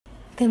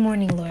Good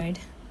morning, Lord.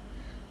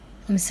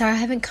 I'm sorry I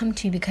haven't come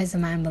to you because of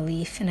my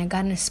unbelief, and I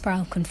got in a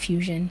spiral of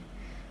confusion,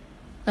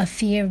 of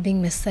fear of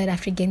being misled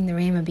after getting the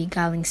rhema of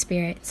beguiling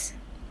spirits.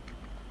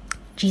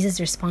 Jesus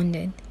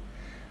responded,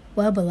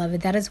 "Well, beloved,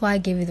 that is why I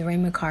gave you the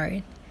rhema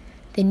card.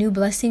 They knew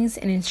blessings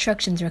and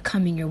instructions were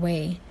coming your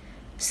way,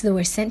 so they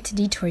were sent to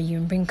detour you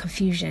and bring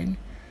confusion,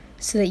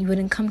 so that you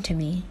wouldn't come to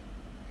me.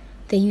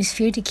 They used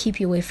fear to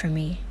keep you away from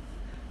me.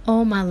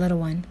 Oh, my little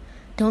one,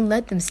 don't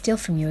let them steal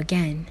from you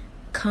again.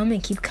 Come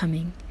and keep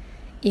coming.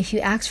 If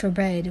you ask for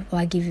bread, will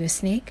I give you a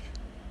snake?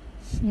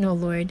 No,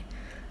 Lord.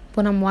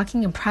 When I'm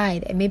walking in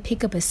pride, I may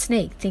pick up a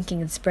snake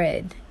thinking it's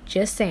bread.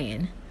 Just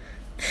saying."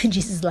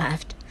 Jesus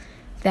laughed.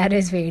 "That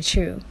is very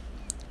true.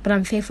 But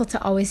I'm faithful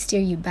to always steer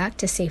you back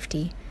to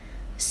safety.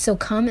 So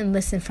come and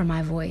listen for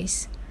my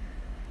voice.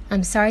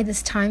 I'm sorry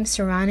this time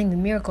surrounding the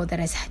miracle that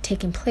has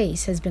taken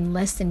place has been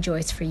less than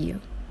joyous for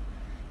you.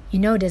 You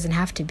know it doesn't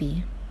have to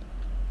be."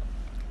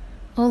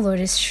 "Oh,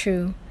 Lord, it's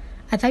true.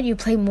 I thought you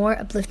played more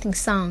uplifting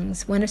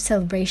songs, one of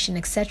celebration,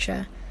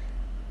 etc.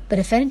 But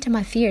it fed into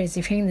my fears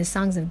of hearing the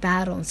songs of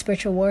battle and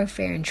spiritual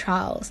warfare and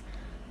trials.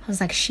 I was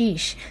like,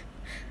 sheesh.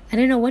 I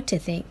didn't know what to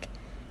think.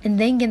 And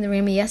then getting the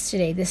rhema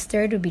yesterday, this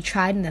third would be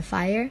tried in the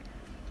fire.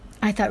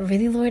 I thought,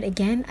 really, Lord,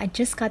 again? I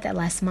just got that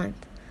last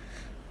month.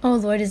 Oh,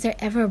 Lord, is there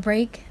ever a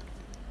break?"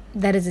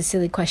 "That is a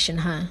silly question,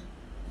 huh?"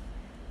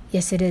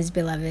 "Yes, it is,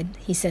 beloved,"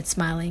 he said,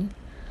 smiling.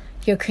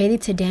 "You're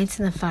created to dance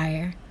in the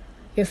fire.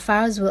 Your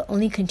fires will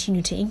only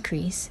continue to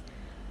increase,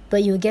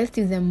 but you will get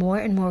through them more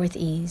and more with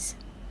ease.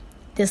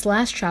 This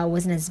last trial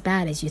wasn't as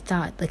bad as you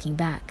thought, looking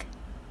back."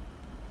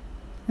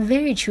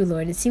 "Very true,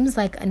 Lord. It seems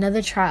like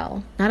another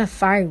trial, not a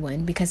fiery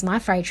one, because my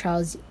fiery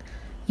trials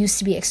used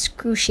to be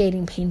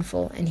excruciating,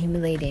 painful, and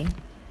humiliating."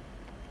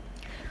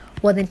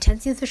 "Well, the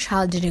intensity of the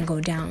trial didn't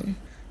go down.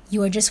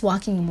 You are just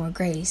walking in more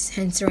grace,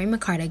 hence the rhema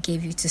card I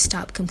gave you to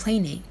stop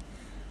complaining.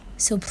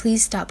 So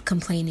please stop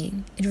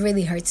complaining. It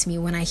really hurts me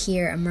when I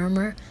hear a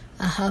murmur,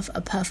 a huff, a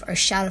puff, or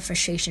shout of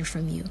frustration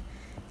from you,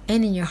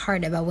 and in your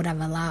heart about what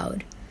I've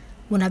allowed,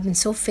 when I've been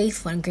so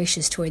faithful and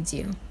gracious towards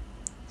you.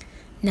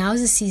 Now is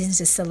the season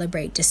to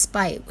celebrate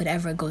despite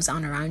whatever goes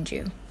on around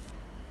you."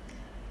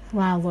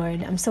 Wow,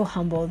 Lord, I'm so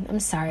humbled. I'm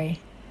sorry.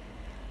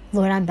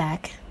 Lord, I'm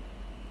back.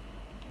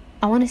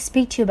 I want to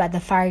speak to you about the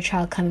fiery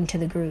trial coming to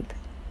the group.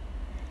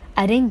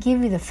 I didn't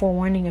give you the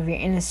forewarning of your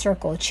inner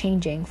circle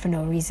changing for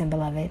no reason,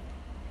 beloved.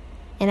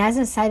 And as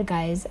an aside,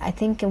 guys, I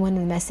think in one of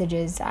the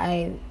messages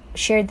I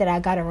shared that I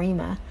got a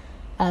rhema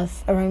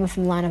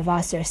from Lana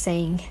Vosser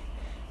saying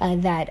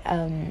that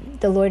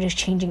the Lord is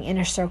changing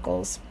inner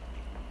circles,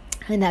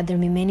 and that there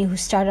will be many who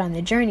started on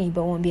the journey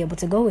but won't be able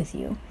to go with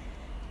you.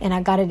 And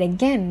I got it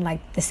again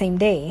like the same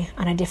day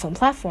on a different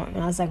platform,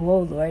 and I was like, whoa,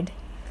 Lord,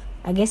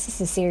 I guess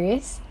this is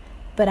serious.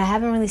 But I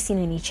haven't really seen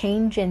any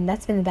change, and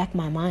that's been in the back of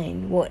my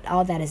mind, what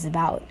all that is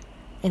about.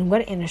 And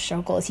what inner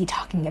circle is he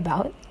talking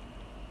about?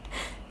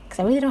 Because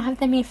I really don't have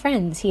that many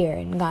friends here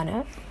in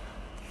Ghana.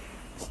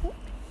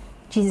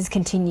 Jesus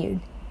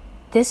continued,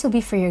 "This will be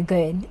for your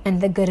good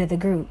and the good of the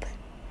group.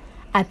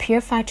 I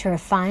purify to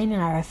refine,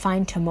 and I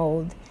refine to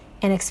mold,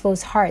 and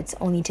expose hearts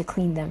only to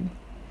clean them.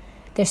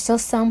 There's still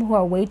some who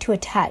are way too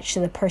attached to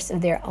the purse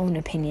of their own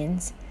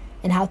opinions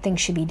and how things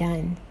should be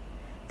done.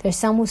 There's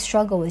some who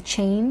struggle with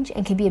change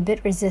and can be a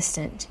bit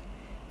resistant,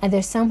 and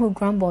there's some who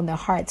grumble in their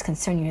hearts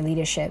concerning your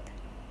leadership.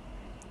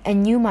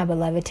 And you, my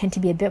beloved, tend to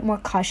be a bit more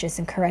cautious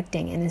in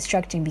correcting and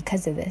instructing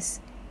because of this.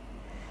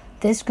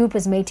 This group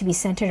was made to be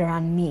centered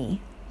around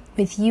me,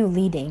 with you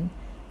leading,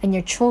 and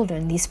your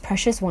children, these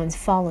precious ones,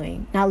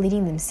 following, not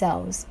leading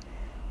themselves,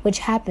 which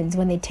happens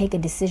when they take a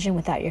decision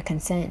without your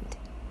consent.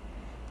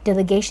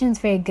 Delegation is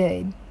very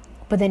good,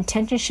 but the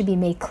intention should be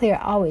made clear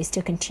always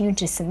to continue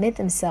to submit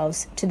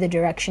themselves to the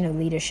direction of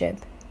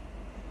leadership.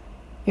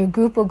 Your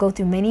group will go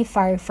through many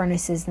fiery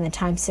furnaces in the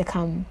times to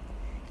come,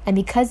 and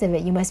because of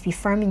it, you must be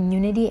firm in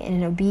unity and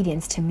in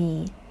obedience to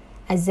me,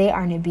 as they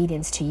are in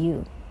obedience to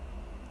you.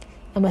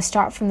 It must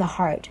start from the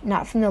heart,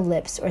 not from the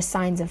lips or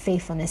signs of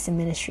faithfulness in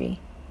ministry.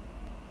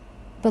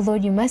 But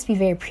Lord, you must be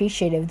very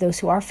appreciative of those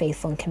who are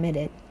faithful and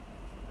committed."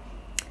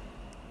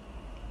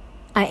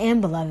 "I am,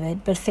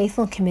 beloved, but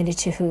faithful and committed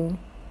to who?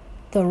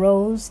 The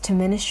roles to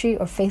ministry,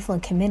 or faithful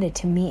and committed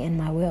to me and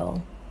my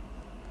will?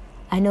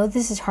 I know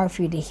this is hard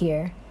for you to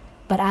hear,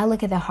 but I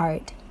look at the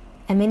heart,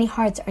 and many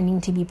hearts are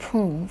needing to be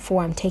pruned for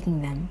where I'm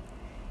taking them,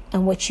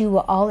 and what you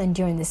will all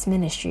endure in this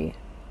ministry,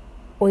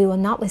 or you will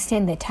not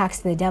withstand the attacks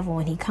of the devil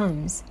when he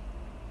comes,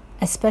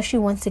 especially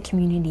once the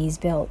community is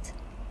built.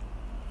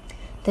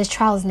 This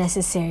trial is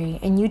necessary,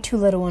 and you too,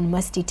 little one,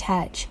 must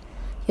detach.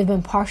 You have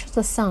been partial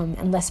to some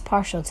and less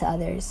partial to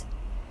others.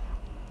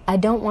 I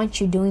don't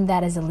want you doing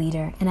that as a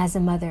leader, and as a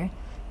mother,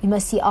 you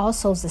must see all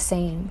souls the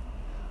same,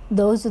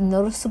 those with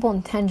noticeable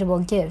and tangible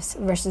gifts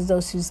versus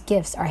those whose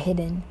gifts are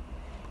hidden,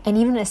 and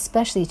even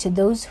especially to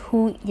those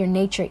who your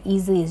nature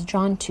easily is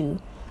drawn to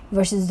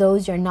versus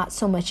those you're not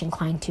so much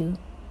inclined to.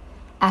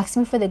 Ask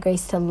me for the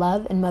grace to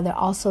love and mother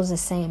all souls the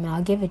same, and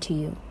I'll give it to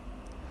you.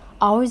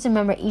 Always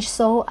remember, each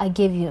soul I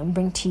give you and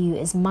bring to you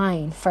is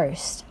mine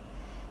first.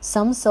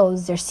 Some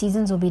souls, their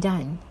seasons will be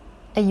done,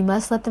 and you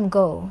must let them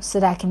go so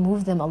that I can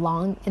move them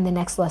along in the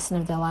next lesson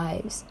of their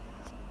lives.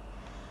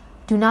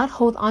 Do not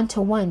hold on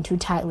to one too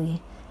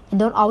tightly, and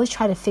don't always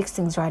try to fix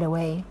things right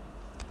away.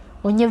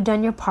 When you have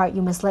done your part,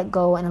 you must let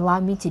go and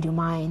allow me to do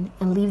mine,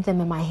 and leave them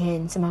in my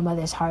hands and my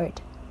mother's heart.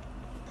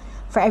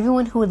 For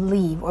everyone who would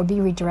leave or be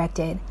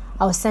redirected,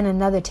 I will send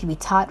another to be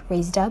taught,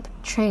 raised up,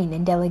 trained,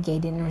 and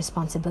delegated in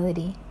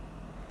responsibility.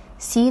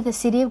 See the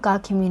City of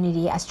God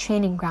community as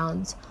training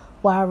grounds,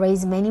 where I will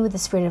raise many with the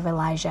spirit of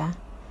Elijah.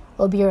 It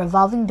will be a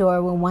revolving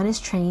door when one is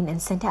trained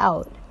and sent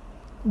out,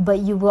 but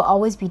you will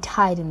always be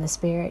tied in the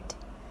spirit.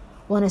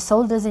 When a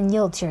soul doesn't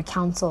yield to your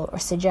counsel or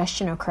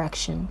suggestion or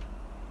correction,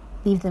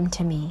 leave them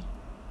to me.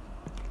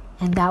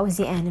 And that was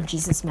the end of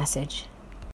Jesus' message.